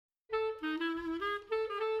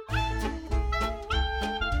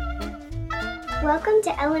Welcome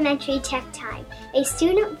to Elementary Tech Time, a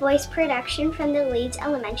student voice production from the Leeds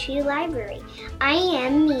Elementary Library. I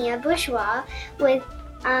am Mia Bourgeois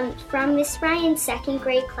from Miss Bryan's second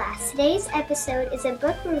grade class. Today's episode is a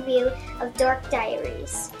book review of Dork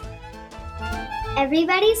Diaries.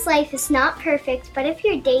 Everybody's life is not perfect, but if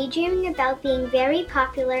you're daydreaming about being very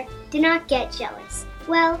popular, do not get jealous.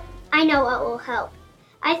 Well, I know what will help.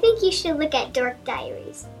 I think you should look at Dork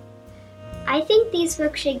Diaries. I think these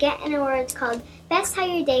books should get an award called Best How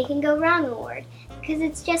Your Day Can Go Wrong Award, because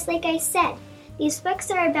it's just like I said. These books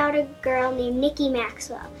are about a girl named Nikki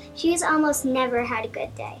Maxwell. She has almost never had a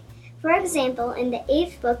good day. For example, in the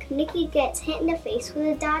 8th book, Nikki gets hit in the face with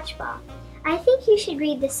a dodgeball. I think you should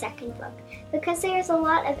read the 2nd book, because there is a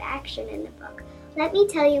lot of action in the book. Let me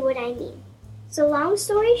tell you what I mean. So long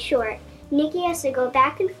story short, Nikki has to go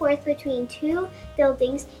back and forth between 2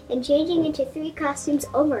 buildings and changing into 3 costumes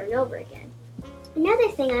over and over again. Another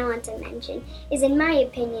thing I want to mention is, in my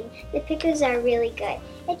opinion, the pictures are really good.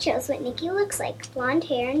 It shows what Nikki looks like: blonde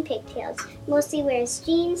hair and pigtails, mostly wears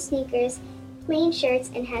jeans, sneakers, plain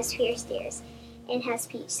shirts, and has pierced ears, and has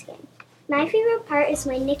peach skin. My favorite part is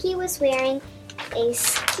when Nikki was wearing a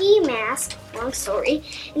ski mask, long story,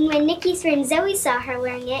 and when Nikki's friend Zoe saw her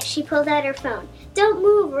wearing it, she pulled out her phone. "Don't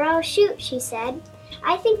move or I'll shoot," she said.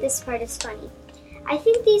 I think this part is funny. I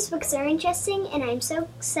think these books are interesting, and I'm so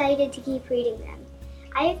excited to keep reading them.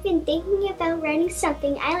 I have been thinking about writing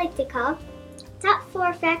something I like to call Top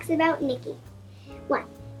 4 Facts About Nikki. 1.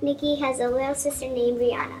 Nikki has a little sister named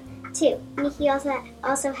Brianna. 2. Nikki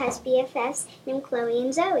also has BFFs named Chloe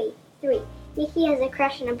and Zoe. 3. Nikki has a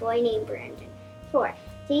crush on a boy named Brandon. 4.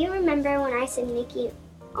 Do you remember when I said Nikki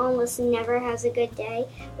almost never has a good day?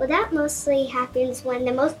 Well, that mostly happens when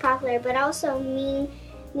the most popular but also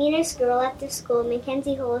meanest girl at the school,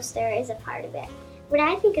 Mackenzie Hollister, is a part of it. What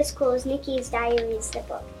I think is cool is Nikki's Diaries, the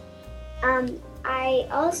book. I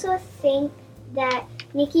also think that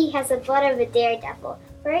Nikki has a blood of a daredevil.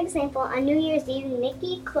 For example, on New Year's Eve,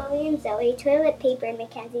 Nikki, Chloe, and Zoe toilet paper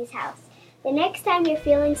Mackenzie's house. The next time you're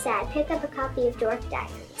feeling sad, pick up a copy of Dork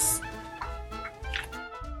Diaries.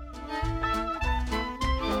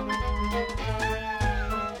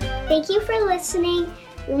 Thank you for listening.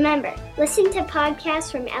 Remember, listen to podcasts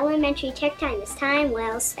from Elementary Tech Time is time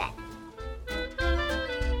well spent.